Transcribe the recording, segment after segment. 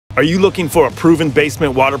Are you looking for a proven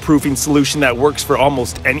basement waterproofing solution that works for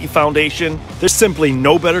almost any foundation? There's simply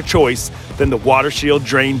no better choice than the WaterShield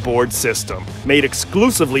drain board system, made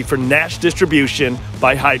exclusively for Nash Distribution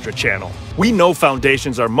by Hydra Channel. We know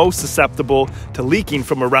foundations are most susceptible to leaking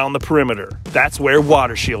from around the perimeter. That's where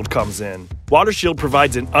WaterShield comes in. WaterShield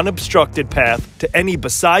provides an unobstructed path to any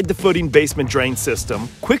beside-the-footing basement drain system,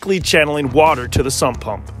 quickly channeling water to the sump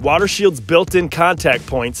pump. WaterShield's built-in contact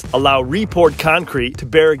points allow re-poured concrete to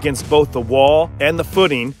bear against both the wall and the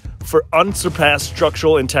footing for unsurpassed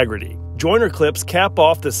structural integrity. Joiner clips cap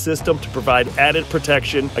off the system to provide added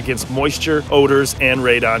protection against moisture, odors, and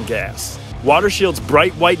radon gas. WaterShield's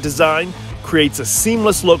bright white design creates a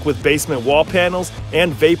seamless look with basement wall panels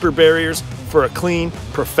and vapor barriers for a clean,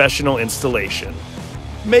 professional installation.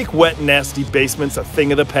 Make wet, nasty basements a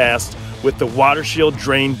thing of the past with the WaterShield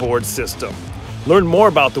drain board system. Learn more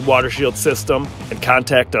about the WaterShield system and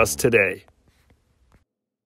contact us today.